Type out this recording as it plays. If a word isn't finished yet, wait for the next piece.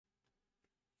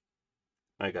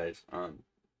Hi guys,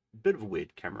 bit of a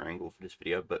weird camera angle for this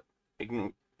video, but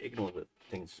ignore the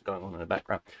things going on in the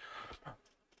background.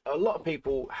 A lot of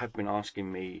people have been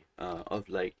asking me of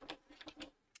late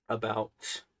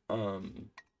about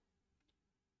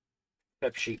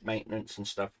FEP sheet maintenance and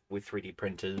stuff with 3D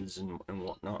printers and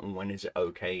whatnot, and when is it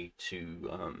okay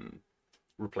to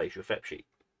replace your FEP sheet.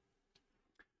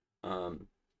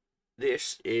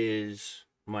 This is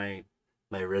my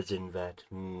resin vat.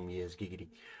 Yes, giggity.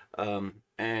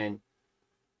 And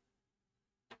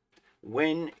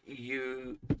when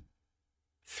you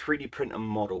 3D print a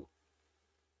model,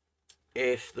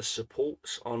 if the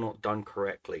supports are not done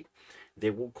correctly, they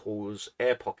will cause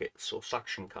air pockets or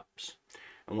suction cups.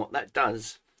 And what that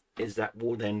does is that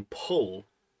will then pull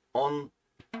on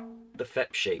the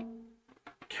FEP sheet,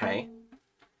 okay?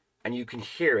 And you can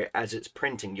hear it as it's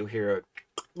printing. You'll hear a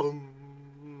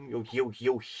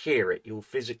you'll hear it. You'll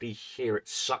physically hear it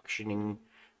suctioning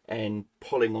and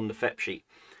pulling on the FEP sheet.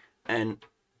 And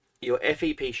your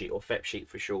FEP sheet, or FEP sheet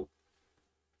for short,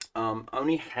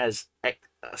 only has a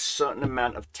certain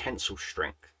amount of tensile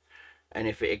strength, and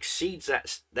if it exceeds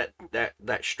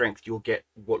that strength, you'll get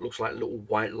what looks like little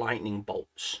white lightning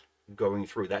bolts going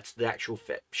through. That's the actual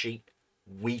FEP sheet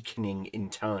weakening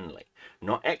internally,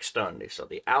 not externally. So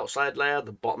the outside layer,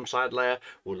 the bottom side layer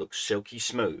will look silky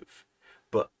smooth,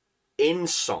 but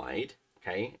inside,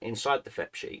 okay, inside the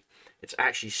FEP sheet, it's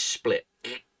actually split,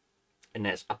 and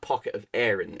there's a pocket of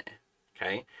air in there,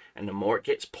 okay? And the more it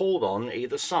gets pulled on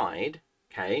either side,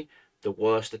 okay, the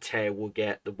worse the tear will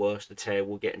get,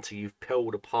 until you've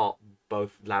peeled apart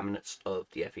both laminates of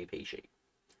the FEP sheet,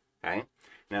 okay?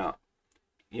 Now,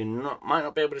 you might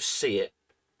not be able to see it,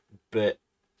 but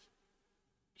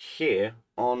here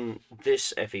on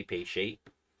this FEP sheet,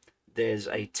 there's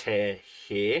a tear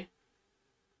here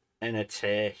and a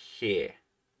tear here,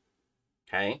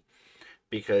 okay?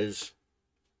 Because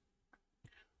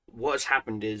what has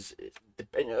happened is,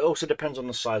 it also depends on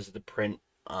the size of the print,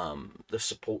 the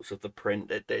supports of the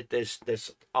print.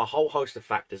 There's a whole host of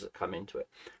factors that come into it,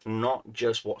 not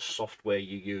just what software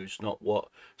you use, not what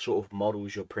sort of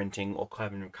models you're printing or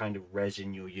kind of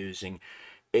resin you're using.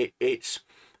 This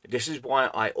is why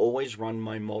I always run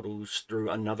my models through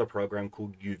another program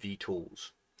called UV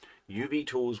Tools. UV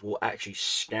Tools will actually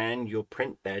scan your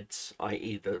print beds,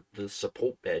 i.e. the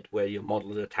support bed where your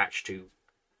model is attached to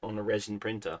on a resin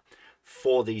printer,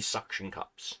 for these suction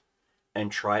cups,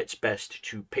 and try its best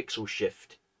to pixel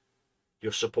shift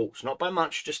your supports, not by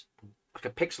much, just like a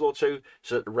pixel or two,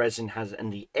 so that the resin has,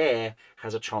 and the air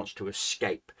has, a chance to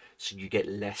escape, so you get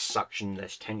less suction,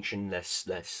 less tension, less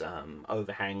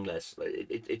overhang, less.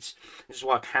 This is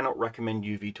why I cannot recommend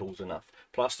UV Tools enough.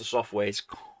 Plus the software is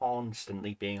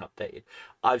constantly being updated.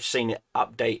 I've seen it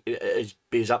be as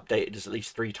updated as at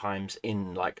least 3 times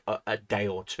in like a day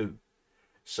or two.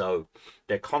 So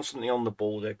they're constantly on the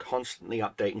ball. They're constantly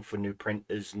updating for new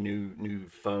printers, new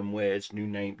firmwares,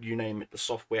 you name it, the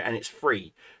software, and it's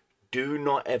free. Do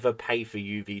not ever pay for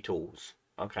UV Tools,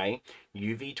 okay?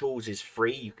 UV Tools is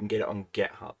free. You can get it on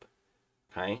GitHub,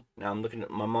 okay? Now I'm looking at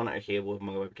my monitor here with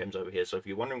my webcam's over here, so if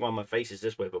you're wondering why my face is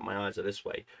this way but my eyes are this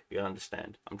way, you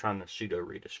understand. I'm trying to pseudo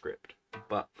read a script,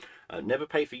 but never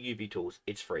pay for UV Tools.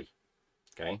 It's free,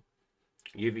 okay?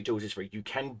 UV Tools is free. You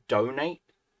can donate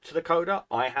to the coder.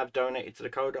 I have donated to the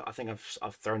coder. I think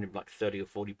I've thrown him like 30 or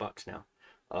 40 bucks now,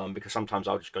 because sometimes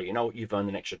I'll just go, you know what, you've earned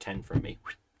an extra 10 from me,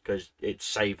 because it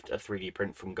saved a 3D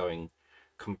print from going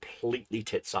completely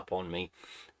tits up on me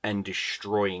and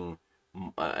destroying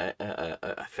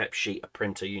a FEP sheet, a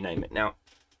printer, you name it. Now,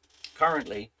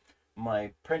 currently,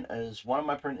 one of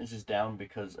my printers is down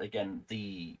because, again,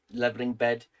 the leveling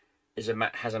bed has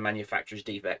a manufacturer's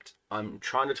defect. I'm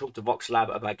trying to talk to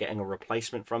VoxLab about getting a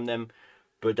replacement from them,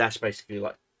 but that's basically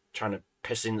like trying to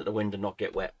piss into the wind and not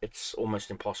get wet. It's almost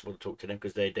impossible to talk to them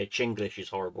because their Chinglish is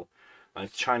horrible.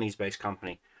 It's a Chinese-based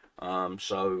company,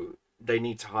 so they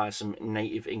need to hire some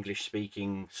native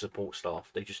English-speaking support staff.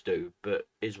 They just do, but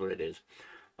it is what it is.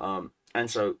 And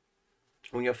so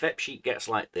when your FEP sheet gets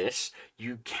like this,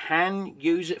 you can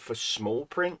use it for small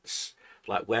prints,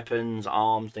 like weapons,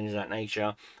 arms, things of that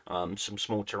nature, some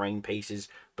small terrain pieces,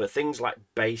 but things like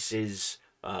bases,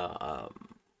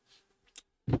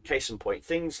 case in point,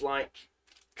 things like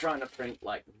trying to print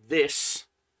like this,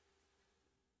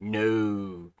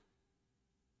 no.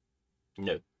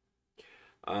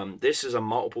 This is a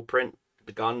multiple print.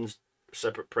 The guns,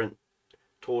 separate print.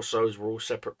 Torsos were all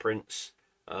separate prints.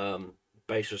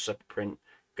 Base was separate print.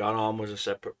 Gun arm was a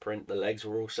separate print. The legs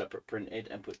were all separate printed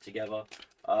and put together.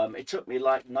 It took me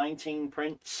like 19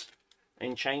 prints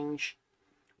and change,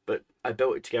 but I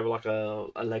built it together like a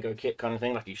Lego kit kind of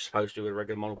thing, like you're supposed to with a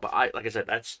regular model. But like I said,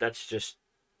 that's just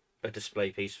a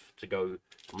display piece to go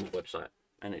on the website,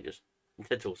 and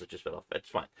the tools just fell off. It's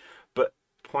fine. But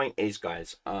point is,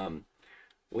 guys,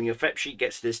 when your FEP sheet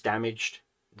gets this damaged,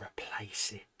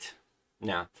 replace it.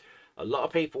 Now, a lot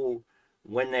of people,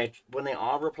 when they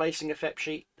are replacing a FEP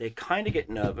sheet, they kind of get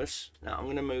nervous. Now I'm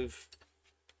going to move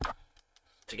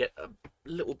to get a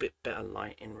little bit better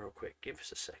light in real quick. Give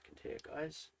us a second here,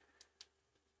 guys.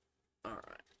 All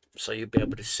right, so you'll be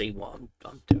able to see what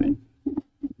I'm doing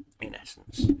in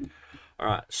essence. All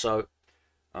right, so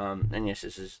and yes,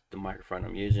 this is the microphone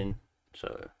I'm using.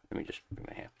 So let me just bring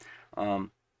my hair.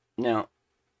 Now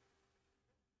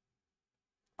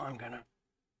I'm gonna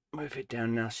move it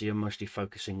down now, so you're mostly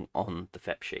focusing on the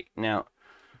FEP sheet. Now,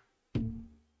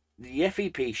 the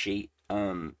FEP sheet,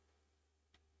 in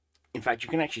fact, you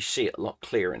can actually see it a lot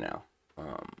clearer now.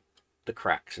 The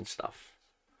cracks and stuff.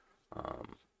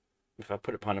 If I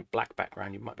put it behind a black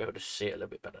background, you might be able to see it a little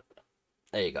bit better.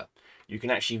 There you go. You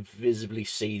can actually visibly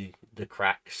see the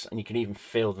cracks, and you can even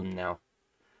feel them now.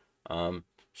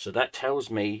 So that tells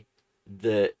me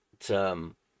that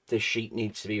this sheet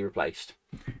needs to be replaced.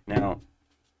 Now,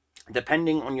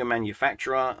 depending on your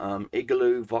manufacturer,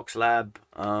 Igloo, VoxLab,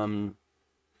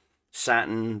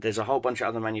 Saturn, there's a whole bunch of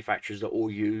other manufacturers that all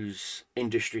use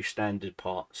industry standard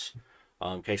parts.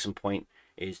 Case in point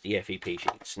is the FEP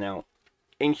sheets. Now,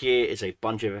 in here is a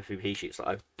bunch of FEP sheets that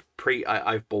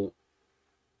I've bought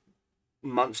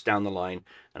months down the line,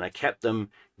 and I kept them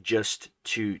just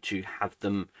to have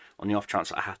them on the off chance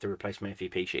that I have to replace my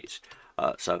FEP sheets.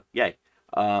 So yay.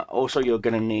 Also, you're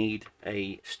going to need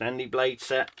a Stanley blade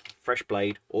set, fresh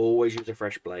blade. Always use a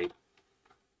fresh blade.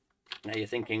 Now you're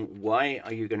thinking, why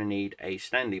are you going to need a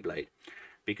Stanley blade?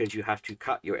 Because you have to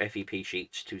cut your FEP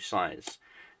sheets to size.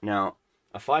 Now,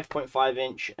 a 5.5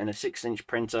 inch and a 6-inch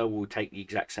printer will take the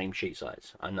exact same sheet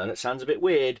size. I know that sounds a bit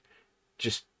weird.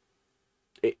 Just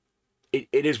it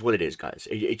is what it is, guys.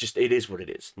 It is what it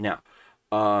is. Now,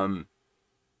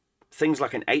 things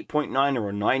like an 8.9 or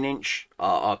a 9-inch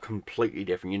are completely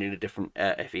different. You need a different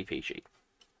FEP sheet.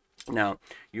 Now,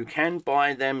 you can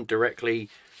buy them directly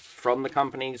from the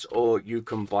companies, or you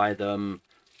can buy them,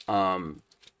 or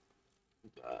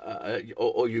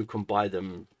you can buy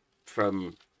them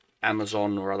from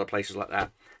Amazon or other places like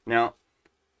that. Now,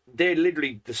 they're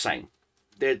literally the same.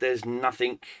 There's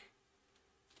nothing.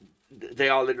 They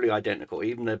are literally identical.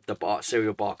 Even the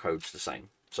serial barcode's the same.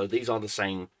 So these are the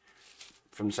same,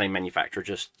 from the same manufacturer,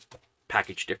 just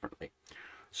packaged differently.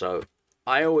 So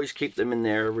I always keep them in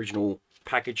their original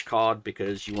package card,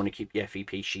 because you want to keep the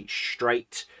FEP sheet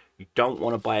straight. You don't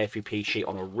want to buy a FEP sheet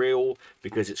on a reel,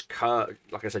 because it's curved.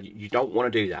 Like I said, you don't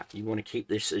want to do that. You want to keep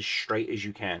this as straight as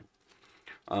you can.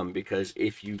 Because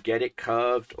if you get it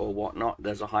curved or whatnot,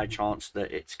 there's a high chance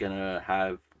that it's going to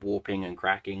have warping and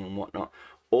cracking and whatnot.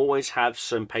 Always have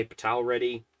some paper towel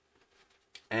ready,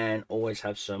 and always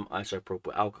have some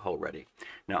isopropyl alcohol ready.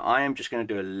 Now, I am just going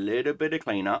to do a little bit of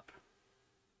cleanup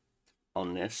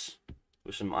on this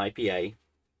with some IPA.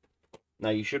 Now,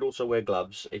 you should also wear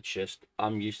gloves. It's just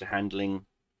I'm used to handling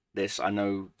this. I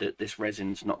know that this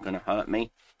resin's not going to hurt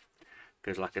me,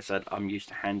 because like I said, I'm used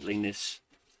to handling this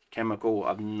chemical.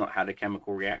 I've not had a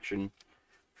chemical reaction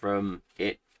from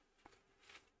it.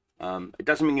 It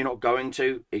doesn't mean you're not going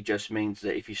to. It just means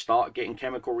that if you start getting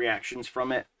chemical reactions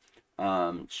from it,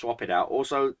 swap it out.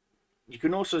 Also, you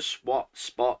can also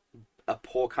spot a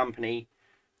poor company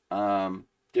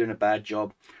doing a bad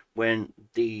job when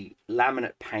the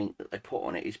laminate paint that they put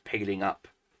on it is piggling up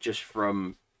just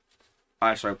from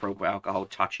isopropyl alcohol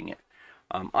touching it.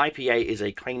 IPA is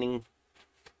a cleaning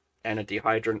and a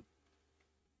dehydrant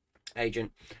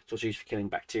agent. It's also used for killing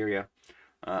bacteria.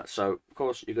 So of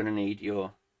course you're going to need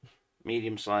your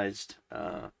medium-sized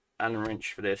Allen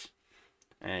wrench for this,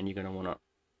 and you're going to want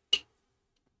to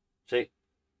see,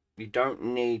 you don't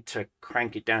need to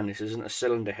crank it down. This isn't a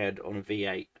cylinder head on a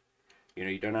V8. You know,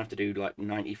 you don't have to do like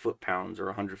 90 foot-pounds or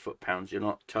 100 foot-pounds. You're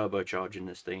not turbocharging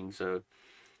this thing, so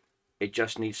it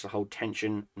just needs to hold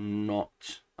tension,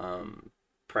 not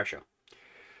pressure.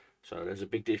 So there's a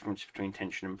big difference between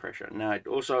tension and pressure. Now,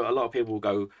 also, a lot of people will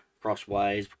go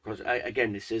crosswise, because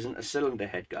again, this isn't a cylinder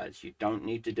head, guys. You don't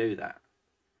need to do that.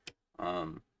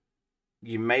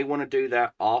 You may want to do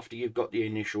that after you've got the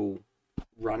initial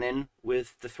run-in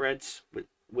with the threads,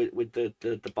 with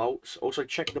the bolts. Also,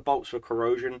 check the bolts for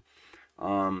corrosion.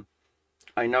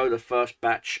 I know the first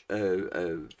batch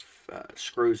of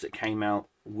screws that came out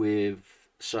with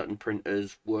certain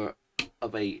printers were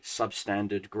of a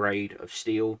substandard grade of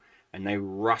steel, and they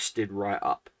rusted right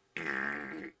up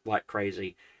like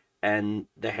crazy, and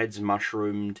the heads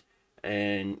mushroomed,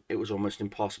 and it was almost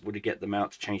impossible to get them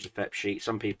out to change the FEP sheet.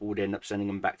 Some people would end up sending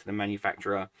them back to the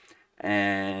manufacturer,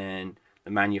 and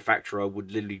the manufacturer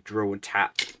would literally drill and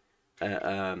tap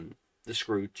the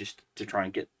screw just to try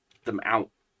and get them out,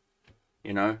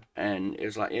 you know. And it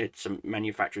was like, yeah, it's a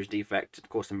manufacturer's defect. Of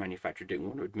course, the manufacturer didn't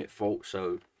want to admit fault,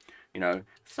 so, you know,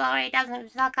 sorry,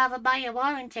 it's not covered by your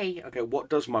warranty. Okay, what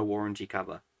does my warranty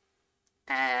cover?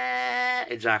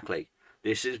 Exactly.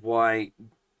 This is why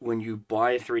when you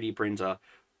buy a 3D printer,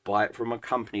 buy it from a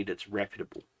company that's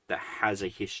reputable, that has a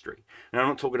history. And I'm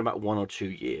not talking about 1 or 2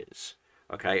 years.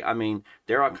 Okay, I mean,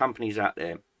 there are companies out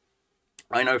there.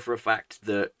 I know for a fact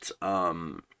that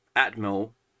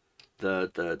Atmel,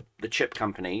 the chip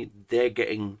company, they're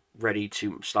getting ready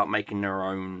to start making their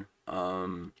own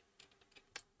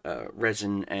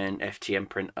resin and FTM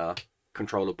printer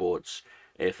controller boards.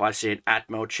 If I see an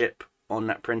Atmel chip on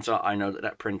that printer, I know that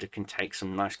that printer can take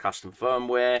some nice custom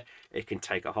firmware. It can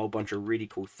take a whole bunch of really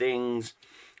cool things.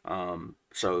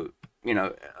 So, you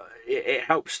know, it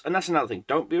helps. And that's another thing.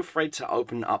 Don't be afraid to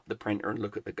open up the printer and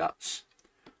look at the guts.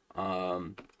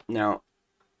 Now,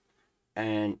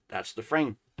 and that's the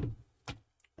frame.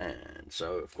 And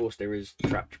so, of course, there is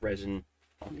trapped resin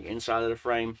on the inside of the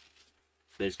frame.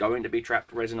 There's going to be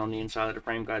trapped resin on the inside of the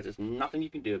frame, guys. There's nothing you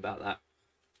can do about that.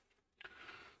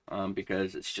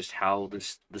 Because it's just how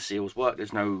the seals work.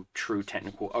 There's no true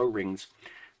technical O-rings.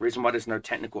 The reason why there's no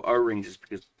technical O-rings is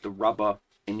because the rubber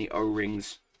in the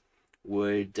O-rings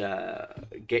would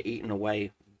get eaten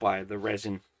away by the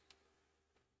resin.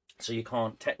 So you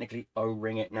can't technically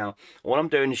O-ring it. Now, what I'm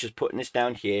doing is just putting this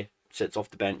down here, so it's off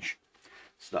the bench,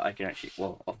 so that I can actually,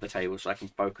 well, off the table, so I can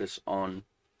focus on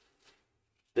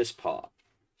this part.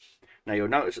 Now, you'll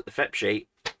notice that the FEP sheet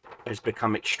has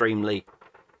become extremely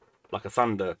like a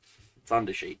thunder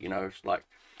sheet, you know. It's like,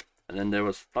 and then there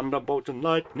was thunderbolt and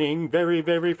lightning, very,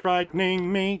 very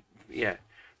frightening me. Yeah,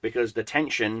 because the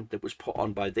tension that was put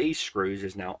on by these screws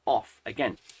is now off.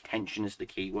 Again, tension is the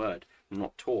key word,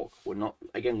 not torque. We're not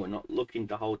looking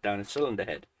to hold down a cylinder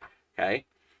head. Okay,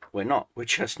 we're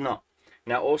just not.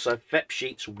 Now, also, FEP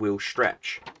sheets will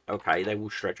stretch. Okay, they will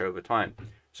stretch over time.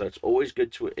 So it's always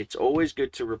good to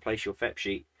replace your FEP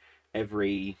sheet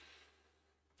every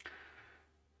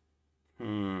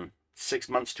 6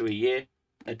 months to a year.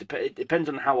 It depends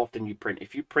on how often you print.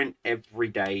 If you print every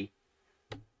day,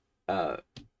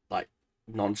 like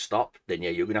non-stop, then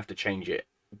yeah, you're gonna have to change it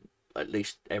at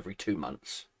least every 2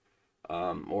 months,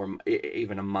 or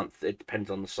even a month. It depends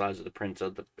on the size of the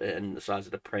printer and the size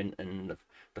of the print and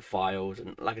the files.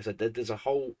 And like I said, there's a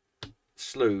whole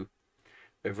slew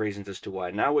of reasons as to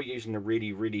why. Now we're using a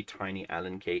really, really tiny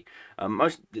Allen key.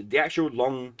 The actual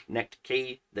long necked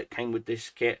key that came with this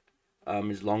kit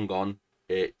is long gone.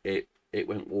 It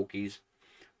went walkies.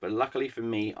 But luckily for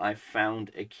me, I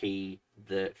found a key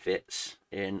that fits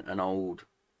in an old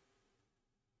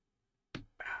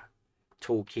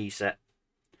tool key set.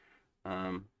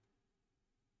 So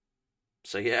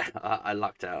yeah, I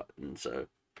lucked out, and so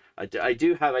I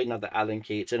do have another Allen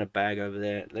key. It's in a bag over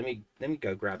there. Let me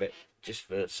go grab it just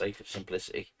for sake of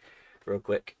simplicity, real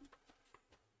quick.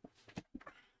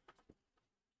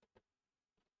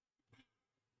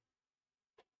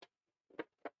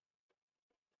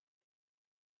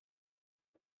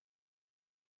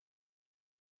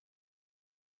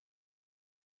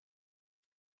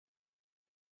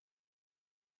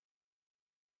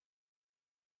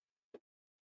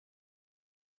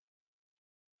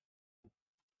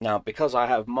 Now, because I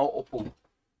have multiple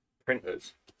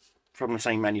printers from the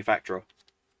same manufacturer,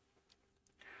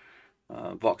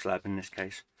 VoxLab in this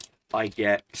case, I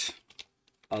get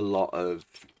a lot of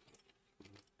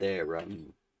their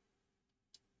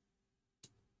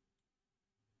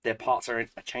parts are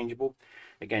changeable.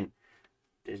 Again,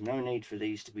 there's no need for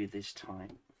these to be this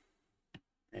tight.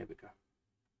 There we go.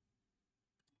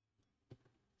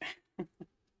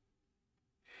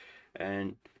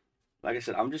 And like I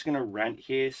said, I'm just going to rant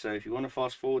here. So if you want to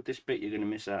fast forward this bit, you're going to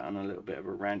miss out on a little bit of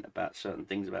a rant about certain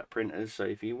things about printers. So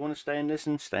if you want to stay and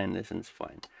listen, it's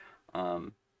fine. I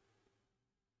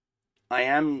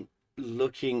am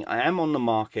on the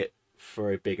market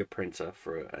for a bigger printer,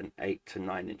 for an 8 to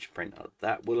 9 inch printer.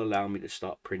 That will allow me to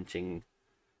start printing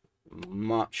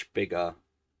much bigger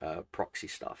proxy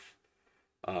stuff.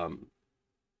 And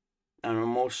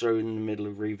I'm also in the middle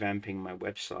of revamping my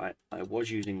website. I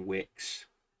was using Wix,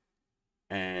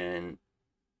 and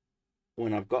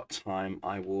when I've got time,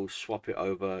 I will swap it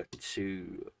over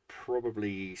to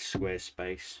probably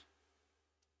Squarespace,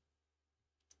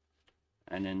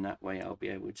 and then that way I'll be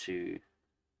able to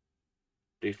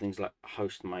do things like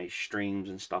host my streams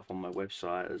and stuff on my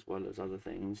website, as well as other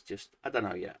things. Just, I don't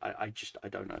know yet. I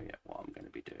don't know yet what I'm going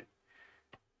to be doing.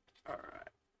 All right,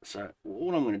 so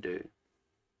all I'm going to do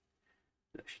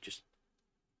is actually just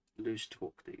loose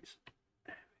torque these.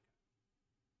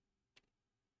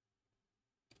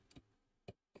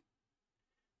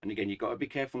 And again, you've got to be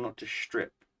careful not to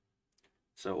strip.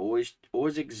 So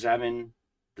always examine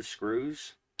the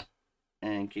screws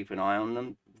and keep an eye on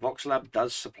them. Voxlab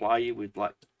does supply you with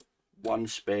like one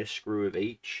spare screw of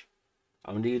each.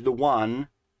 Only the one,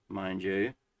 mind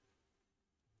you.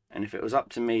 And if it was up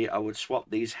to me, I would swap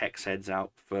these hex heads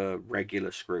out for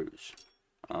regular screws.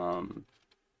 I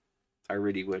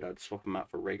really would. I'd swap them out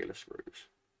for regular screws.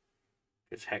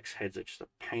 Because hex heads are just a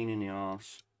pain in the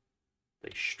ass.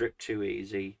 They strip too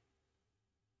easy.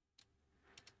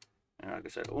 And like I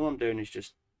said, all I'm doing is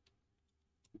just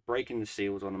breaking the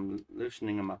seals on them,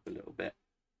 loosening them up a little bit.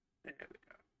 There we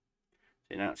go.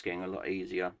 See, now it's getting a lot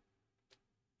easier.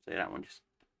 See, that one just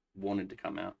wanted to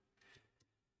come out.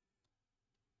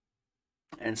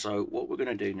 And so what we're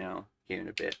going to do now, here in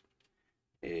a bit,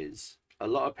 is a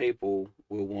lot of people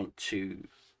will want to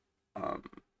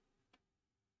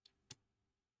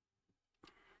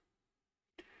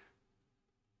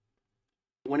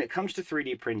when it comes to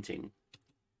 3D printing,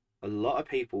 a lot of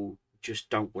people just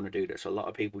don't want to do this. A lot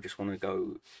of people just want to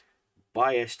go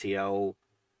buy STL,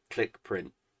 click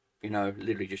print. You know,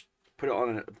 literally just put it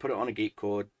on a geek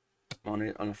cord,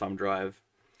 on a thumb drive,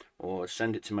 or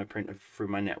send it to my printer through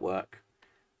my network,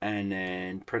 and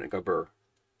then print it go burr.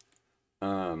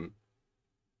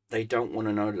 They don't want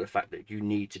to know the fact that you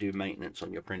need to do maintenance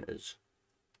on your printers.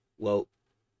 Well,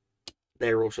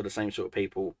 they're also the same sort of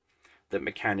people that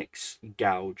mechanics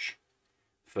gouge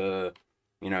for,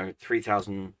 you know,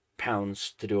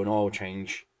 £3,000 to do an oil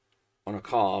change on a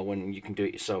car when you can do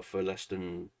it yourself for less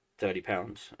than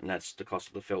 £30, and that's the cost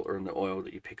of the filter and the oil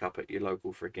that you pick up at your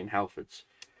local freaking Halfords.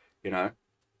 You know,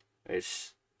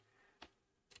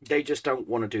 they just don't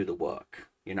want to do the work.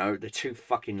 You know, they're too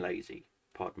fucking lazy.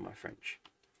 Pardon my French.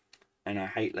 And I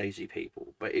hate lazy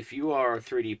people. But if you are a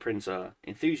 3D printer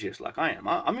enthusiast like I am,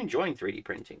 I'm enjoying 3D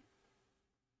printing.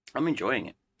 I'm enjoying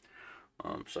it.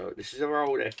 So this is our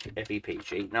old FEP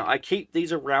sheet. Now I keep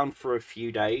these around for a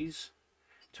few days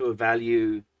to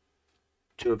evaluate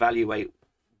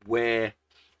where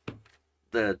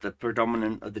the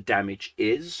predominant of the damage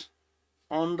is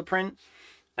on the print.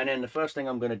 And then the first thing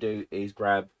I'm going to do is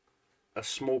grab a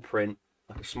small print,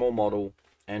 like a small model,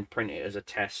 and print it as a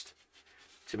test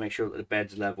to make sure that the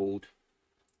bed's leveled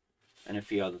and a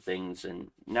few other things.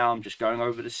 And now I'm just going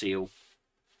over the seal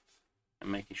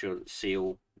and making sure that the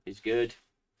seal is good.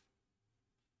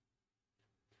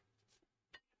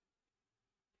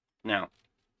 Now,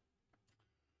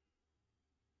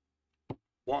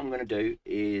 what I'm going to do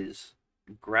is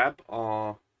grab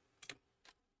our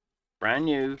brand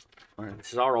new,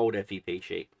 this is our old FEP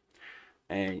sheet,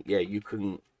 and yeah, you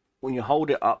can, when you hold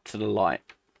it up to the light,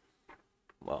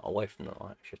 well, away from the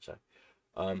light I should say,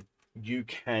 you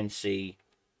can see,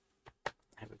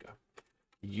 there we go,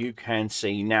 you can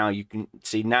see now, you can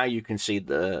see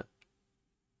the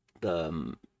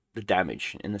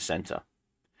damage in the center.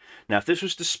 Now if this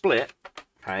was to split,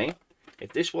 okay,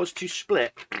 if this was to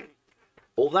split,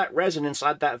 all that resin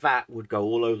inside that vat would go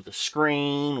all over the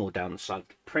screen or down the side of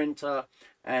the printer.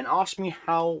 And ask me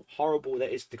how horrible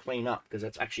that is to clean up, because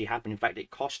that's actually happened. In fact, it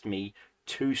cost me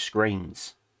 2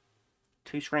 screens.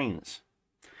 2 screens.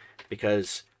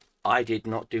 Because I did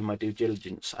not do my due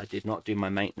diligence. I did not do my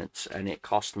maintenance. And it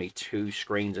cost me 2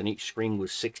 screens. And each screen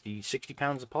was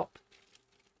 £60 a pop.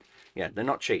 Yeah, they're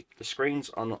not cheap. The screens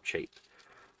are not cheap.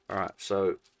 Alright,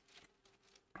 so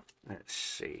let's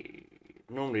see.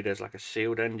 Normally there's like a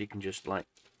sealed end. You can just like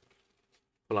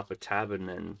pull up a tab and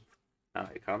then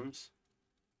out it comes.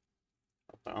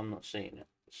 But I'm not seeing it.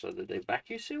 So did they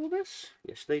vacuum seal this?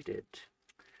 Yes, they did.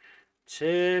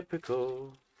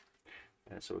 Typical.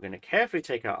 And so we're going to carefully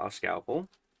take out our scalpel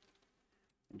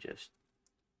and just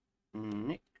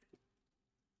nick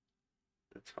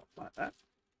the top like that.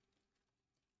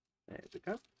 There we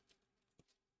go.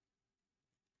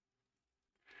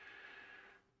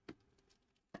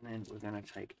 And then we're going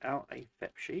to take out a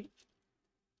FEP sheet.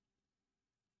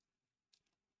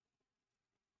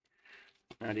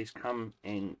 Now these come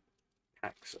in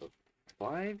packs of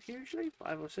 5 usually,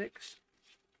 5 or 6.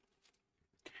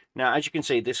 Now as you can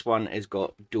see, this one has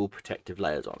got dual protective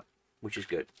layers on it, which is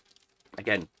good.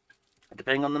 Again,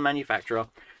 depending on the manufacturer,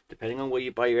 depending on where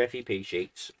you buy your FEP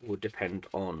sheets, will depend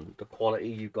on the quality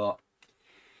you got,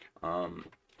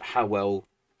 how well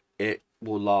it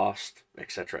will last,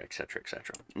 etc, etc,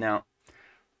 etc. Now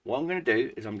what I'm going to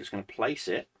do is I'm just going to place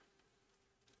it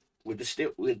with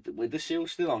the seal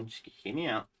still on. Just hear me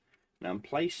out. Now I'm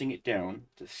placing it down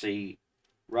to see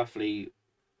roughly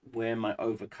where my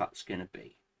overcut's going to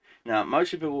be. Now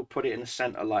most people will put it in the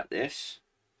center like this,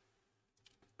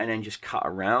 and then just cut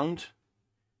around.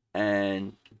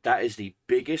 And that is the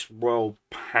biggest royal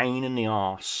pain in the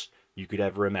arse you could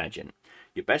ever imagine.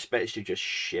 Your best bet is to just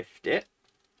shift it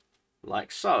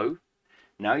like so.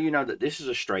 Now you know that this is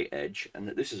a straight edge and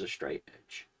that this is a straight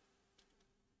edge.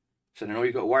 So then all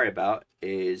you've got to worry about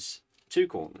is 2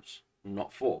 corners,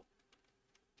 not 4.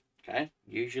 Okay,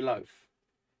 use your loaf.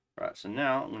 Right, so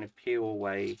now I'm going to peel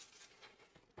away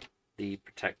the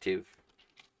protective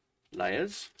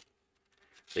layers.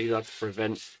 These are to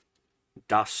prevent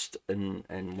dust and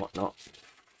whatnot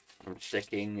from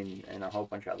sticking and a whole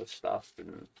bunch of other stuff.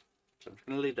 And so I'm just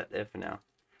going to leave that there for now.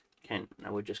 Okay,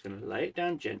 now we're just going to lay it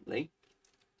down gently.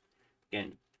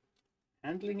 Again,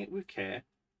 handling it with care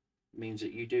means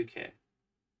that you do care.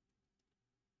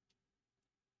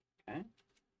 Okay.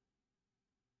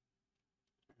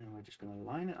 And we're just going to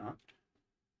line it up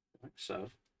like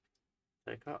so.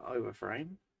 Take our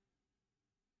overframe.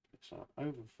 Put our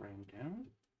overframe down.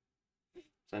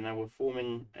 So now we're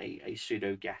forming a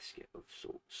pseudo gasket of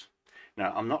sorts.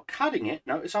 Now I'm not cutting it.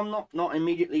 Notice I'm not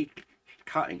immediately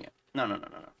cutting it. No.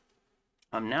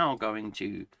 I'm now going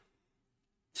to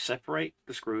separate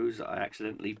the screws that I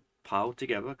accidentally piled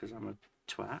together because I'm a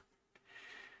twat.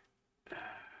 There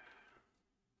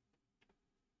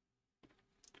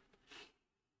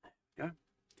we go.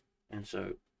 And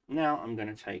so now I'm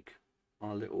going to take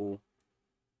our little.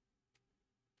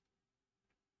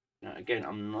 Now again,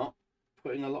 I'm not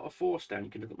putting a lot of force down.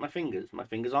 You can look at my fingers. My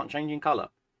fingers aren't changing color.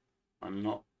 I'm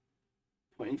not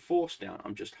putting force down.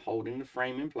 I'm just holding the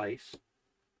frame in place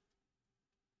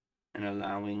and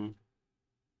allowing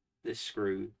this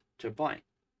screw to bite.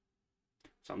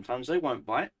 Sometimes they won't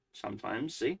bite.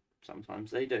 Sometimes, see,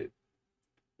 sometimes they do.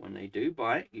 When they do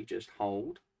bite, you just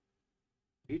hold.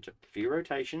 You took a few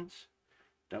rotations.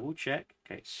 Double check.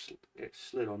 Okay, it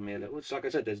slid on me a little. It's like I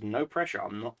said, there's no pressure.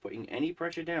 I'm not putting any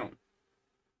pressure down.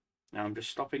 Now I'm just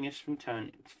stopping this from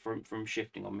turning, from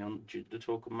shifting on me on the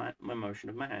torque of my motion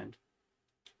of my hand.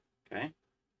 Okay, and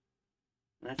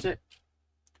that's it.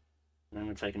 And I'm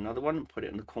going to take another one and put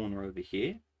it in the corner over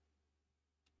here,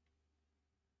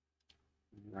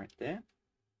 right there.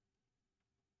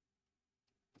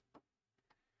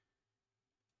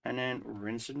 And then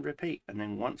rinse and repeat. And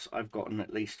then once I've gotten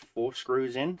at least 4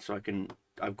 screws in, so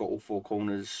I've got all 4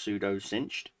 corners pseudo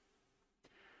cinched,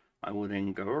 I will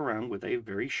then go around with a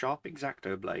very sharp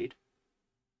X-Acto blade,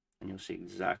 and you'll see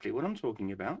exactly what I'm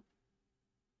talking about.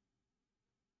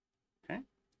 Okay,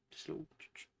 just a little,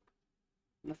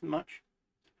 nothing much.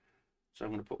 So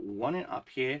I'm going to put one in up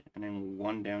here and then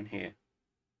one down here,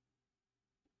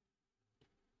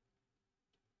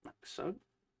 like so.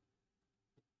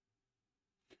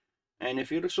 And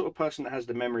if you're the sort of person that has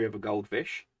the memory of a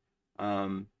goldfish,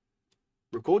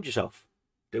 record yourself.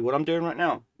 Do what I'm doing right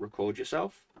now. Record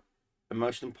yourself. And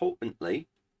most importantly,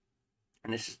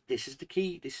 and this is the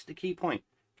key point.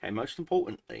 Okay, most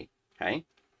importantly, okay,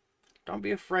 don't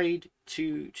be afraid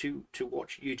to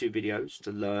watch YouTube videos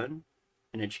to learn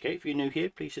and educate. If you're new here,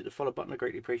 please hit the follow button. I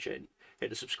greatly appreciate it.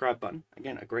 Hit the subscribe button.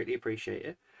 Again, I greatly appreciate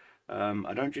it.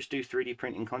 I don't just do 3D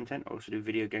printing content. I also do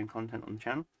video game content on the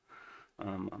channel.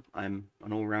 I'm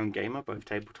an all-round gamer, both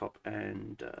tabletop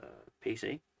and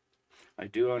PC. I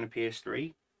do own a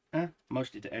PS3,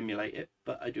 mostly to emulate it,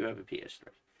 but I do have a PS3.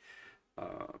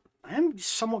 I am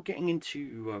somewhat getting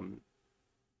into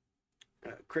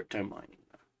crypto mining.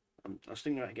 I was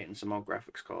thinking about getting some more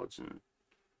graphics cards and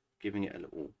giving it a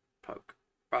little poke.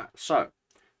 Right, so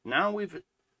now we've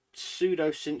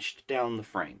pseudo cinched down the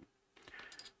frame.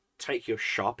 Take your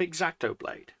sharp X-Acto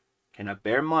blade. Okay, now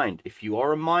bear in mind, if you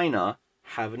are a minor,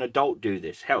 have an adult do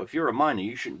this. Hell, if you're a minor,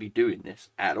 you shouldn't be doing this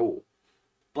at all.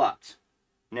 But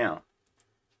now,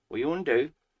 what you want to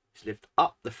do is lift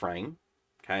up the frame,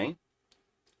 okay,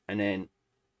 and then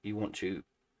you want to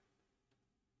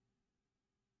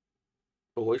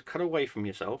always cut away from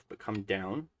yourself, but come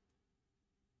down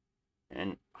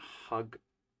and hug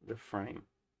the frame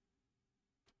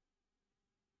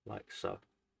like so.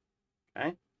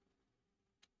 Okay,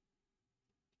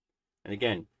 and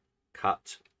again,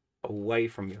 cut away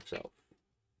from yourself.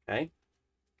 Okay,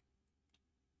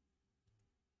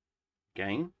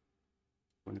 again,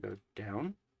 I'm going to go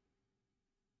down,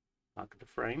 hug the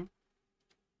frame.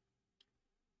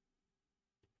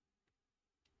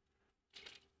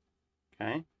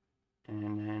 Okay,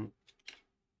 and then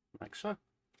like so.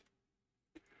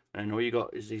 And all you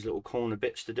got is these little corner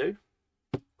bits to do.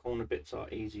 Corner bits are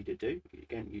easy to do.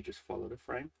 Again, you just follow the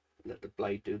frame, let the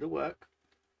blade do the work.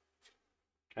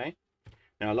 Okay.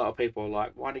 Now a lot of people are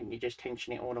like, why didn't you just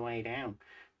tension it all the way down?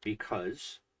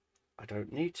 Because I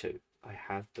don't need to. I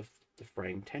have the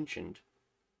frame tensioned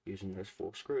using those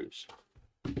 4 screws.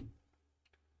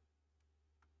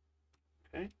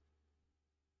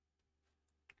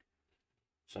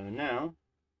 So now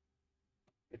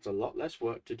it's a lot less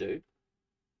work to do.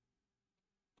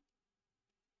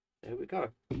 There we go.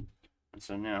 And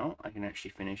so now I can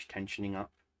actually finish tensioning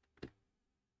up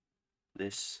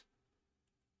this.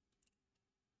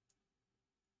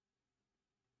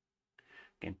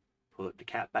 Again, put the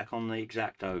cap back on the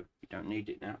X-Acto. You don't need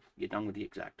it now. You're done with the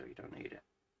X-Acto. You don't need it.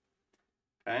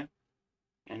 Okay.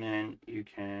 And then you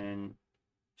can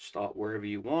start wherever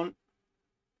you want.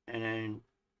 And then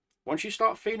once you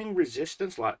start feeling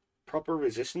resistance, like proper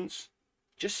resistance,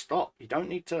 just stop. You don't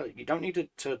need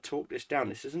to torque this down.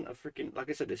 This isn't a freaking, like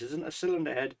I said, this isn't a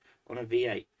cylinder head on a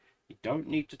V8. You don't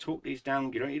need to torque these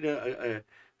down. You don't need a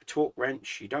torque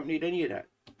wrench. You don't need any of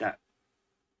that.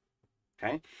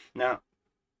 Okay. Now,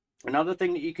 another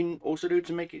thing that you can also do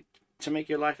to make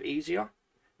your life easier.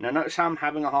 Now, notice how I'm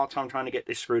having a hard time trying to get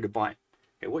this screw to bite.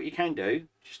 Okay, what you can do,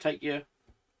 just take your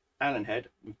Allen head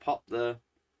and pop the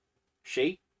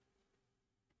sheet,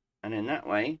 and then that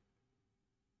way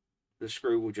the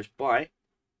screw will just bite.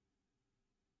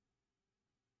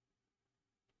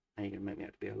 Now you're gonna make me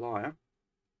have to be a liar.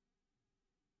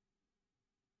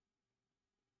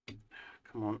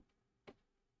 Come on.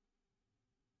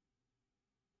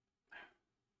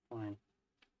 Fine.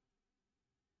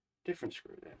 Different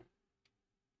screw there.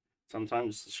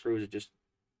 Sometimes the screws just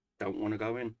don't want to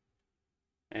go in.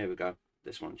 There we go.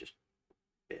 This one just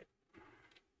bit.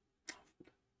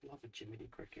 Love a Jiminy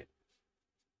Cricket.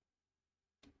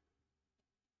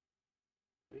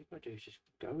 What you gotta do is just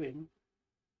go in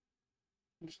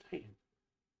and stay in.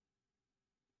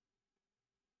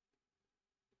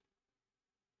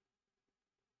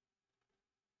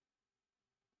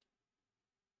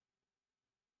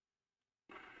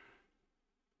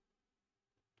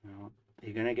 Now,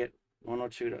 you're gonna get one or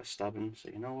two that are stubborn, so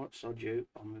you know what, sod you,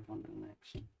 I'll move on to the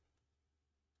next.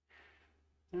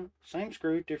 Now, same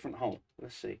screw, different hole.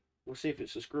 Let's see. We'll see if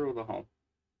it's the screw or the hole.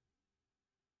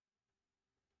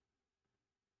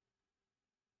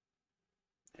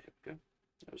 There we go.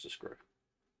 That was the screw.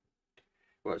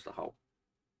 Where's the hole?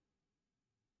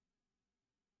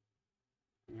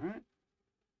 Alright.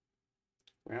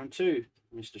 Round two,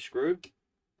 Mr. Screw.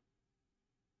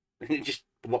 And it just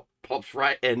pops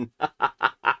right in.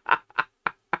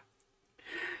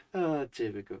 Oh,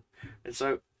 typical. And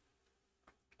so,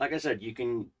 like I said, you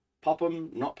can pop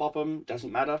them, not pop them,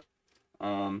 doesn't matter.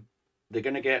 They're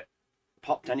gonna get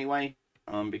popped anyway,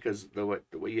 because the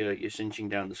way you're cinching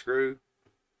down the screw,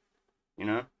 you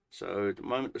know. So the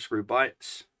moment the screw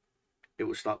bites, it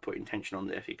will start putting tension on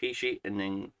the FEP sheet and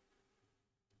then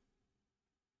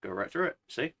go right through it.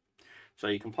 See? So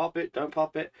you can pop it, don't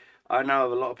pop it. I know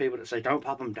of a lot of people that say don't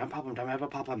pop them, don't pop them, don't ever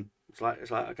pop them. It's like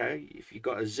okay, if you've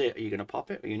got a zit, are you gonna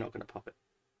pop it or you're not gonna pop it?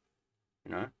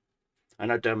 You know. I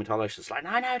know dermatologists are like,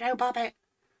 no, don't pop it.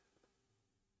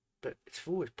 But it's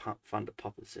always fun to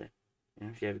pop a zit. You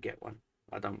know, if you ever get one.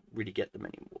 I don't really get them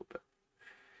anymore, but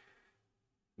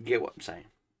you get what I'm saying.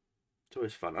 It's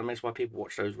always fun. I mean, that's why people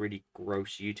watch those really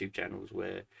gross YouTube channels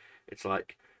where it's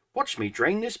like, watch me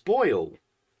drain this boil.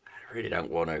 I really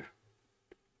don't want to.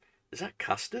 Is that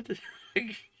custard?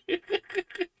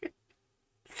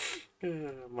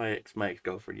 My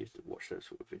ex-girlfriend used to watch those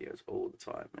sort of videos all the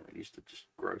time, and it used to just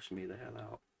gross me the hell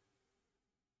out.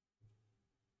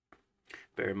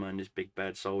 Bear in mind this big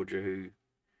bad soldier who,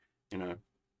 you know,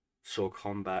 saw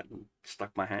combat and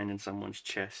stuck my hand in someone's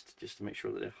chest just to make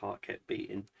sure that their heart kept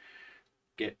beating,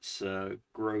 gets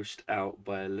grossed out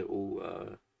by a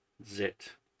little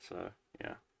zit. So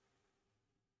yeah,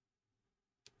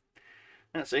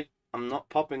 now see, I'm not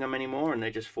popping them anymore and they're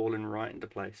just falling right into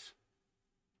place.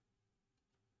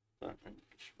 So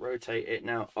just rotate it.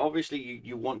 Now obviously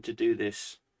you want to do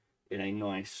this in a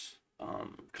nice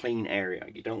clean area.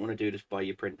 You don't want to do this by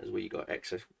your printers where you got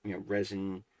excess, you know,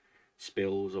 resin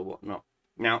spills or whatnot.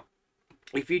 Now,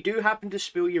 if you do happen to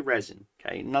spill your resin,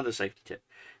 okay, another safety tip.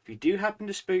 If you do happen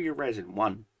to spill your resin,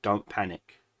 one, don't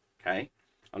panic, okay?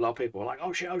 A lot of people are like,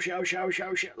 oh shit, oh shit, oh shit, oh shit,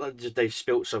 oh shit. They've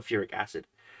spilt sulfuric acid.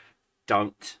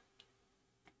 Don't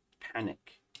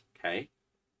panic, okay?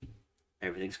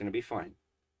 Everything's going to be fine.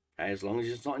 Okay? As long as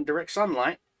it's not in direct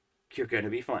sunlight, you're going to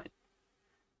be fine.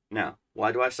 Now,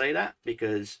 why do I say that?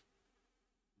 Because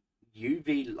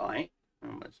UV light,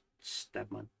 I'm going to stab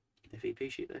my FEP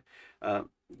sheet there.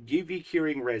 UV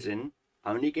curing resin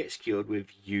only gets cured with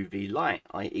UV light,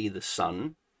 i.e. the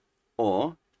sun,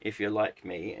 or if you're like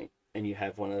me and you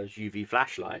have one of those UV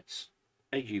flashlights,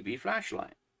 a UV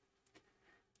flashlight.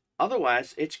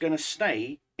 Otherwise, it's going to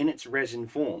stay in its resin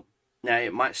form. Now,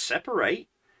 it might separate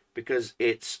because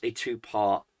it's a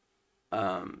two-part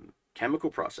chemical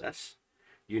process.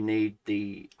 You need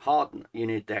the harden, you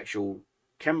need the actual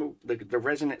chemical, the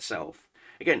resin itself,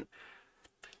 again,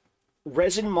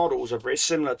 resin models are very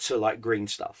similar to like green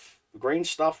stuff. Green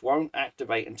stuff won't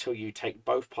activate until you take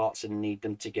both parts and knead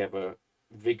them together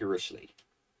vigorously.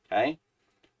 Okay?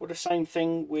 Well, the same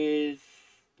thing with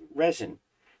resin.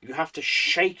 You have to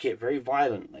shake it very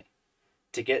violently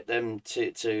to get them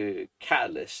to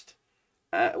catalyst,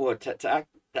 to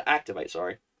activate,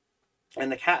 sorry.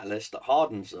 And the catalyst that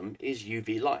hardens them is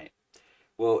UV light.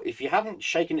 Well, if you haven't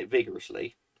shaken it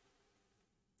vigorously,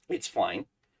 it's fine.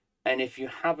 And if you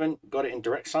haven't got it in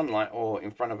direct sunlight or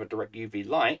in front of a direct UV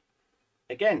light,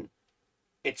 again,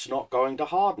 it's not going to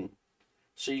harden.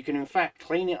 So you can in fact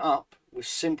clean it up with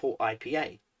simple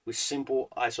IPA, with simple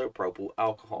isopropyl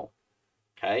alcohol.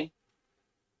 Okay?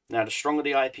 Now, the stronger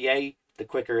the IPA, the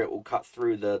quicker it will cut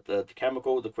through the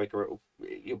chemical, the quicker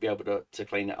you'll be able to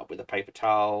clean it up with a paper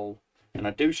towel. And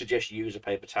I do suggest you use a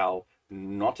paper towel,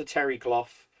 not a terry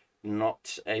cloth,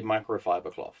 not a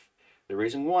microfiber cloth. The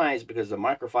reason why is because the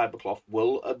microfiber cloth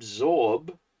will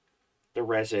absorb the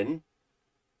resin,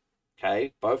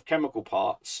 okay, both chemical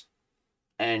parts,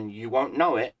 and you won't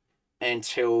know it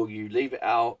until you leave it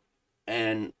out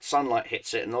and sunlight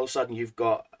hits it, and all of a sudden you've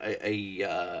got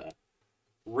a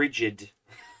rigid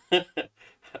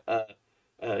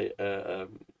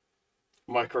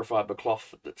microfiber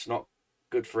cloth that's not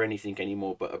good for anything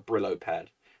anymore but a Brillo pad.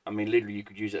 I mean, literally, you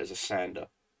could use it as a sander.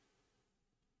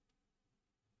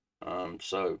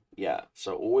 So yeah,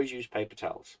 so always use paper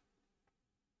towels.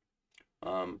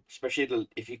 Especially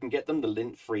if you can get them, the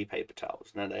lint-free paper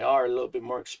towels. Now, they are a little bit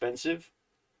more expensive,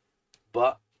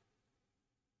 but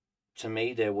to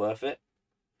me, they're worth it.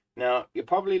 Now, you're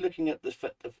probably looking at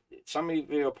some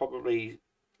of you are probably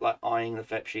like eyeing the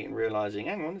FEP sheet and realizing,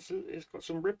 hang on, it's got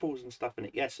some ripples and stuff in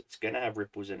it. Yes, it's going to have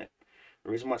ripples in it. The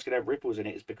reason why it's going to have ripples in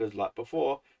it is because, like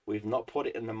before, we've not put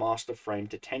it in the master frame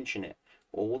to tension it.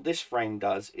 All this frame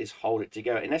does is hold it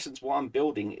together. In essence, what I'm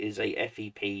building is a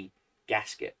FEP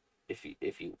gasket, if you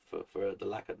for the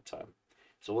lack of the term.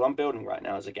 So what I'm building right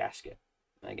now is a gasket.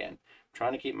 Again, I'm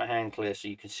trying to keep my hand clear so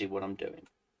you can see what I'm doing.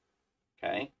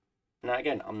 Okay. Now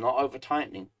again, I'm not over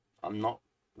tightening. I'm not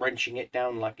wrenching it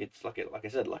down like I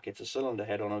said, like it's a cylinder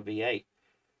head on a V8.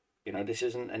 You know, this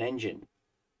isn't an engine.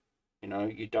 You know,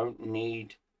 you don't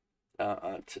need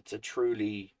to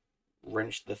truly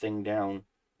wrench the thing down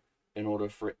in order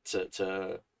for it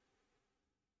to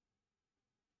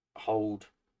hold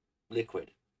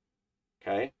liquid.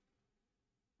 Okay.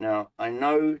 Now, I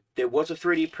know there was a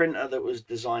 3D printer that was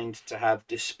designed to have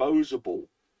disposable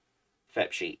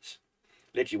FEP sheets.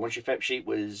 Literally, once your FEP sheet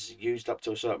was used up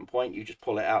to a certain point, you just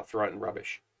pull it out, throw it in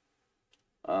rubbish.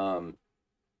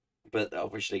 But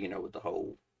obviously, you know, with the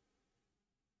whole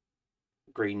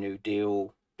Green New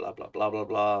Deal, blah, blah, blah, blah,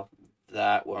 blah,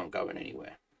 that won't go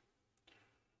anywhere.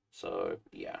 So,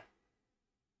 yeah.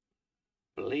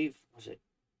 Was it?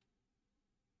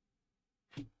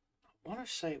 I want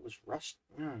to say it was Rust.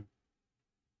 No.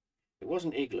 It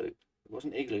wasn't Igloo. It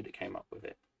wasn't Igloo that came up with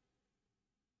it.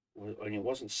 And it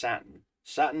wasn't Saturn.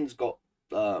 Saturn's got,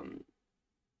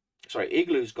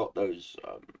 Igloo's got those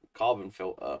carbon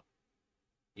filter,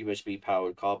 USB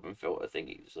powered carbon filter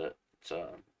thingies that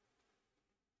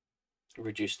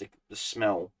reduce the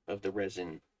smell of the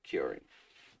resin curing.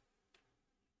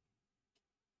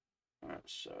 Alright,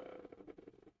 so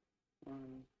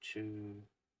 1, 2,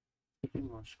 3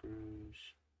 more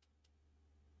screws,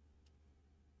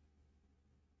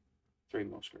 3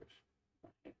 more screws.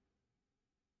 Okay.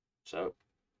 So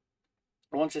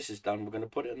once this is done, we're going to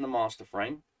put it in the master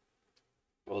frame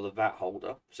or the vat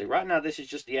holder. See, right now this is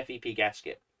just the FEP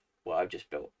gasket, what I've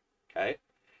just built. Okay,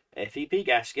 FEP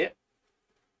gasket.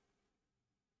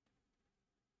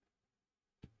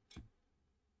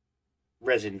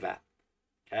 Resin vat.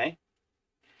 Okay,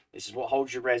 this is what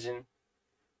holds your resin.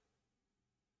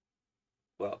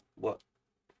 Well,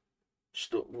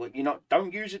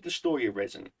 don't use it to store your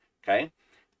resin. Okay,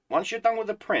 once you're done with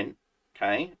the print,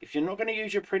 okay, if you're not going to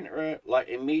use your printer like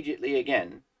immediately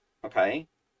again, okay,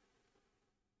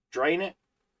 drain it,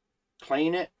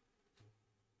 clean it,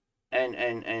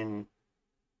 and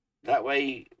that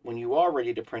way when you are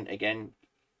ready to print again,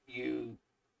 you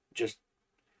just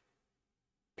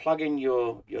plug in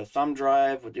your thumb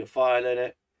drive with your file in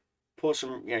it, pour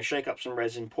some, shake up some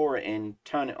resin, pour it in,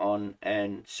 turn it on,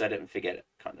 and set it and forget it,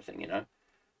 kind of thing.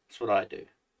 That's what I do.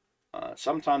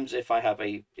 Sometimes if I've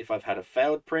had a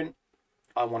failed print,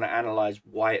 I want to analyze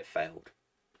why it failed.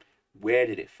 Where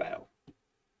did it fail?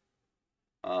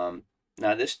 Now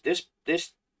this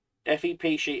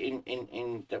FEP sheet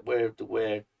in that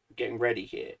we're getting ready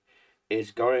here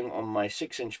is going on my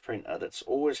 6-inch printer that's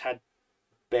always had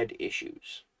bed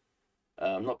issues.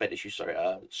 Not bed issues, sorry,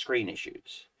 screen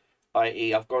issues.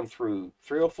 i.e. I've gone through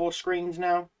 3 or 4 screens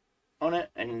now on it,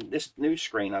 and this new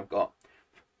screen I've got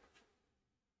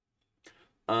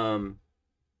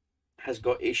has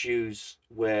got issues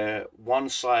where one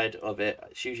side of it,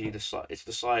 it's usually it's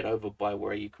the side over by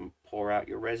where you can pour out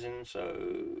your resin. So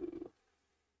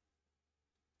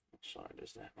what side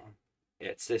is that on? Yeah,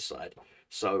 it's this side.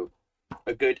 So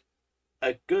a good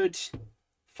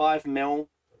 5 mil,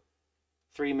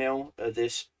 3 mil of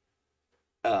this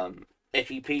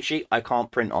FEP sheet I can't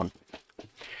print on,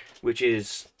 which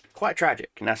is quite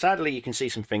tragic. Now sadly you can see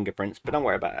some fingerprints, but don't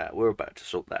worry about that, we're about to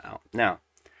sort that out. Now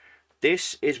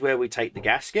this is where we take the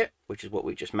gasket, which is what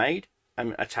we just made,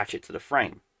 and attach it to the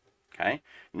frame. Okay,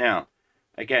 now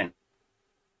again,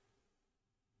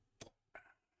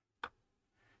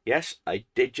 yes, I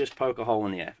did just poke a hole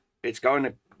in the air. It's going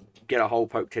to get a hole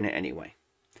poked in it anyway.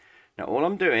 Now all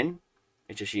I'm doing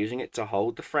is just using it to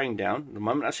hold the frame down. The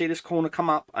moment I see this corner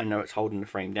come up, I know it's holding the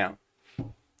frame down.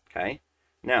 Okay,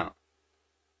 now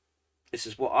this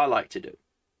is what I like to do.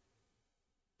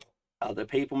 Other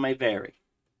people may vary.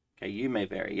 Okay, you may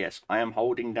vary. Yes, I am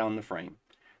holding down the frame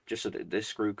just so that this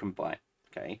screw can bite.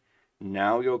 Okay,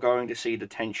 now you're going to see the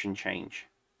tension change.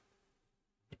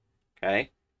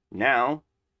 Okay, now,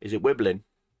 is it wibbling?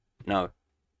 No.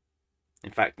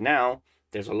 In fact, now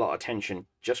there's a lot of tension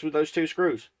just with those 2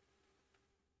 screws.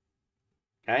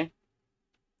 Okay,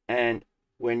 and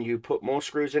when you put more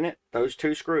screws in it, those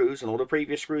 2 screws and all the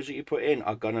previous screws that you put in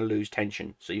are going to lose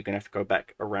tension. So you're going to have to go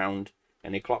back around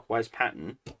in a clockwise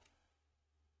pattern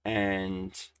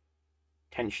and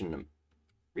tension them,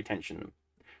 retension them.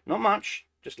 Not much,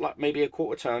 just like maybe a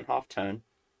quarter turn, half turn.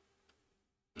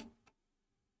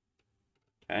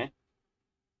 Okay,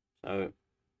 so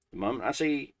the moment I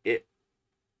see it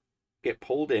get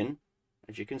pulled in,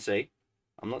 as you can see,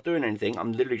 I'm not doing anything,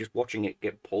 I'm literally just watching it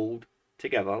get pulled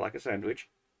together like a sandwich.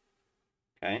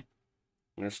 Okay, I'm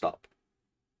going to stop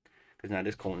because now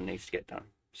this corner needs to get done.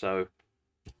 So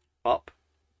up.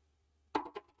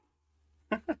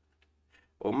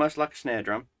 Almost like a snare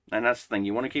drum, and that's the thing,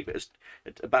 you want to keep it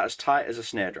about as tight as a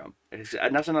snare drum. And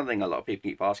that's another thing a lot of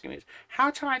people keep asking me is, how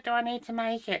tight do I need to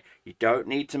make it? You don't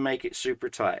need to make it super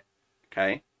tight,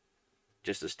 okay?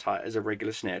 Just as tight as a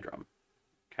regular snare drum,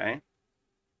 okay?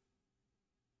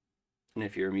 And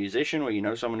if you're a musician or you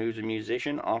know someone who's a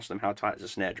musician, ask them how tight is a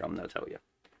snare drum, they'll tell you.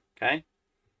 Okay,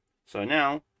 so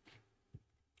now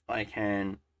I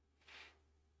can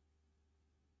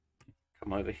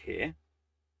come over here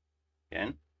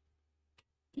again.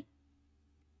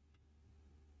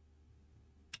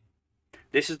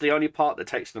 This is the only part that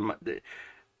takes the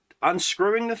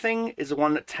unscrewing the thing is the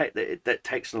one that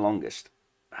takes the longest,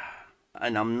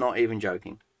 and I'm not even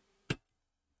joking.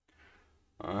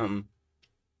 And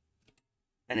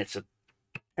it's a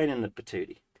pain in the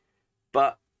patootie,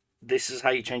 but this is how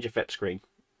you change a FEP screen.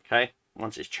 Okay,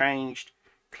 once it's changed,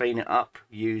 clean it up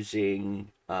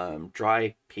using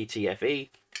dry PTFE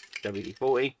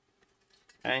WD-40.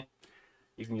 Okay,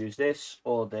 you can use this,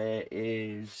 or there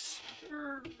is,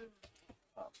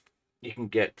 you can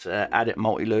get Adit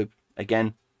Multi-Lube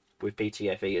again with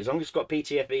PTFE, as long as it's got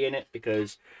PTFE in it,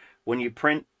 because when you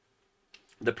print,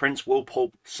 the prints will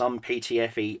pull some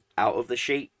PTFE out of the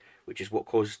sheet, which is what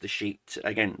causes the sheet to,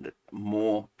 again,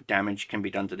 more damage can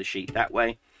be done to the sheet that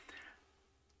way.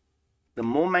 The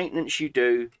more maintenance you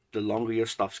do, the longer your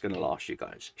stuff's going to last, you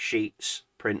guys. Sheets,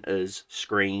 printers,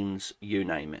 screens, you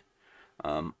name it.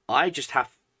 I just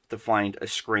have to find a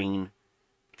screen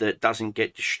that doesn't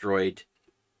get destroyed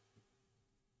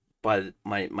by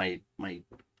my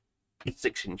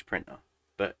 6-inch printer,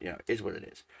 but you know, it is what it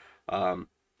is.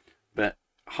 But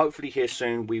hopefully here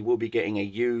soon we will be getting a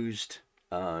used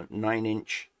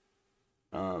 9-inch.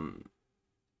 I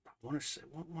want to say,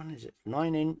 what one is it?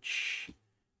 9-inch.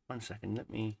 1 second, let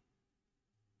me,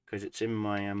 because it's in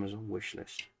my Amazon wish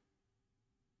list.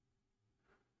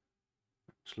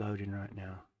 It's loading right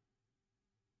now.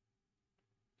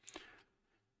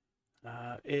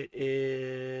 It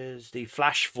is the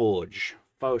Flash Forge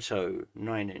Photo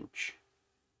 9-inch.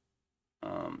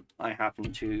 I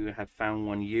happen to have found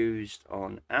one used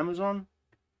on Amazon.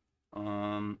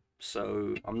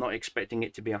 So I'm not expecting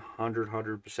it to be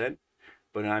 100%,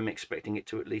 but I'm expecting it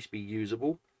to at least be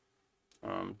usable.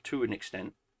 To an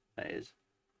extent, that is.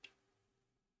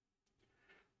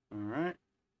 Alright.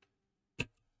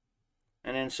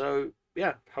 And then so,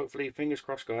 yeah, hopefully, fingers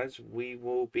crossed, guys, we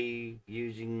will be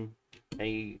using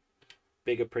a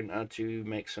bigger printer to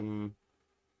make some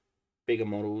bigger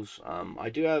models. I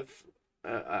do have,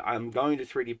 I'm going to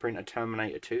 3D print a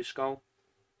Terminator 2 skull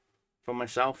for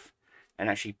myself, and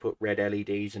actually put red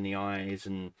LEDs in the eyes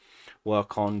and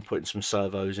work on putting some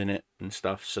servos in it and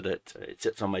stuff so that it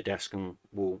sits on my desk and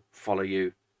will follow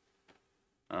you.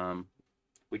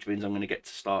 Which means I'm going to get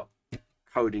to start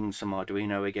coding some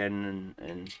Arduino again,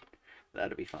 and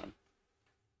that'll be fun.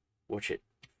 Watch it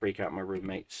freak out my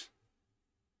roommates.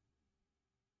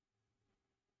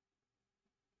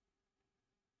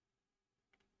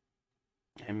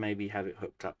 And maybe have it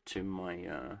hooked up to my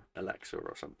Alexa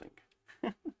or something.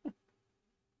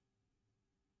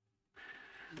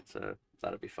 So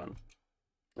that'll be fun.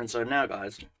 And so now,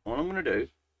 guys, all I'm going to do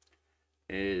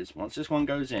is, once this one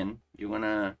goes in, you're going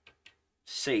to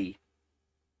see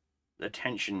the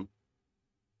tension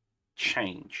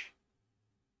change.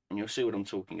 And you'll see what I'm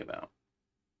talking about.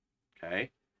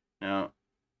 Okay? Now,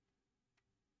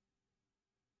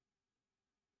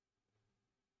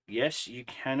 yes, you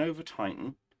can over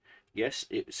tighten. Yes,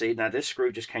 see, now this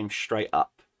screw just came straight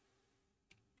up.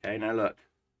 Okay, now look.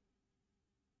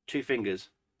 2 fingers.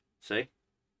 See?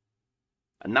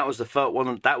 And that was the first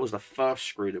one. That was the first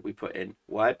screw that we put in.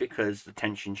 Why? Because the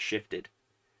tension shifted.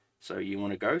 So you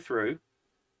want to go through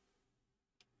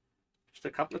just a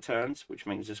couple of turns, which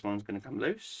means this one's going to come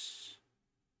loose.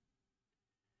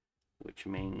 Which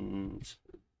means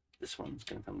this one's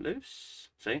going to come loose.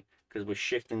 See? Because we're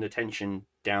shifting the tension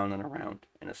down and around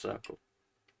in a circle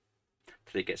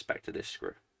till it gets back to this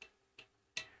screw.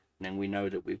 And then we know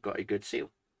that we've got a good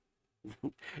seal.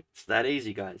 It's that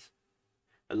easy, guys.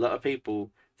 A lot of people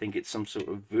think it's some sort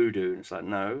of voodoo, and it's like,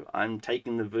 no, I'm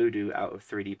taking the voodoo out of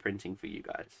 3D printing for you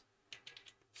guys.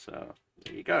 So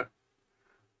there you go.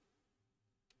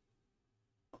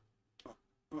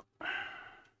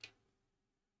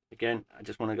 Again, I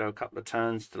just want to go a couple of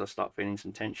turns till I start feeling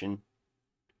some tension.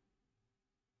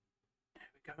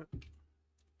 There we go.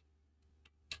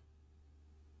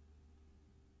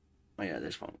 Oh yeah,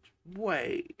 this one's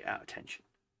way out of tension.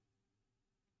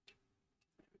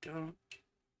 There we go.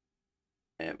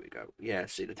 There we go. Yeah,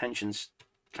 see, the tension's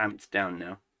clamped down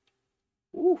now.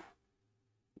 Ooh,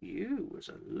 you was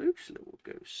a loose little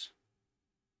goose.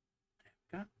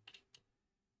 There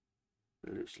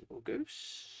we go. Loose little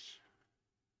goose.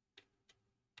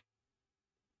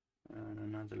 And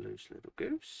another loose little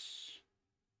goose.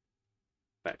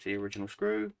 Back to the original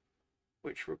screw,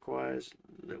 which requires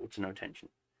little to no tension.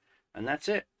 And that's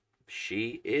it.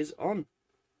 She is on.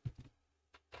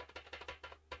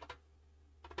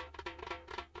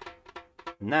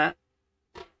 And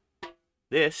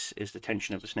this is the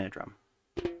tension of the snare drum.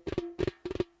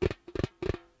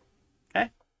 Okay?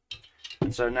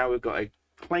 And so now we've got a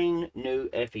clean new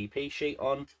FEP sheet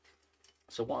on.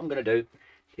 So what I'm going to do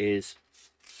is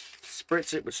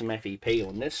spritz it with some FEP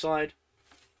on this side.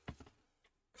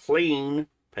 Clean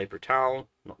paper towel,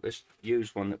 not this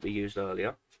used one that we used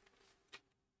earlier.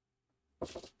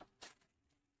 So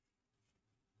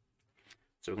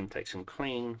we're going to take some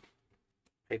clean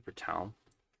paper towel.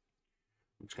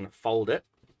 I'm just going to fold it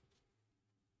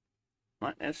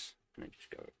like this, and then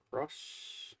just go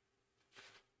across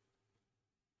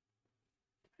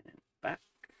and back.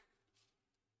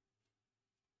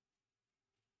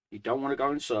 You don't want to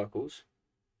go in circles.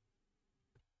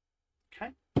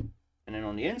 Okay. And then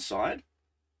on the inside,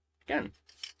 again,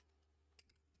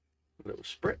 a little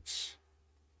spritz.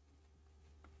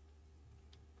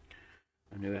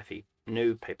 A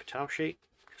new paper towel sheet,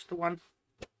 just the one.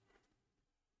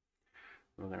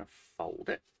 We're going to fold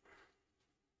it.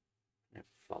 And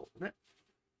fold it.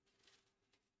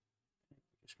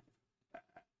 Just back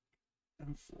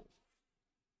and forth.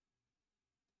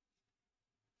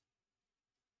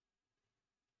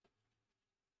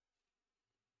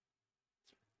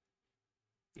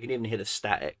 You can even hear the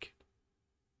static.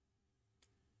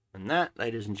 And that,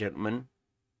 ladies and gentlemen,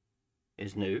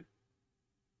 is new.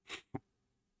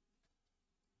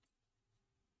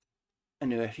 A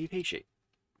new FEP sheet.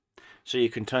 So you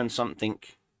can turn something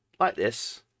like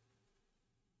this.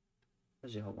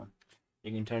 Where's the old one?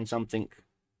 You can turn something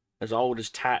as old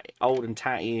and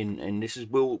tatty, and this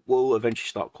will eventually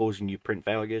start causing you print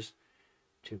failures,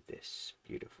 to this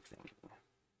beautiful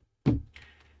thing.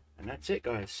 And that's it,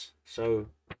 guys. So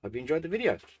hope you enjoyed the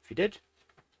video. If you did,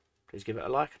 please give it a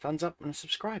like, a thumbs up, and a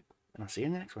subscribe. And I'll see you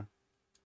in the next one.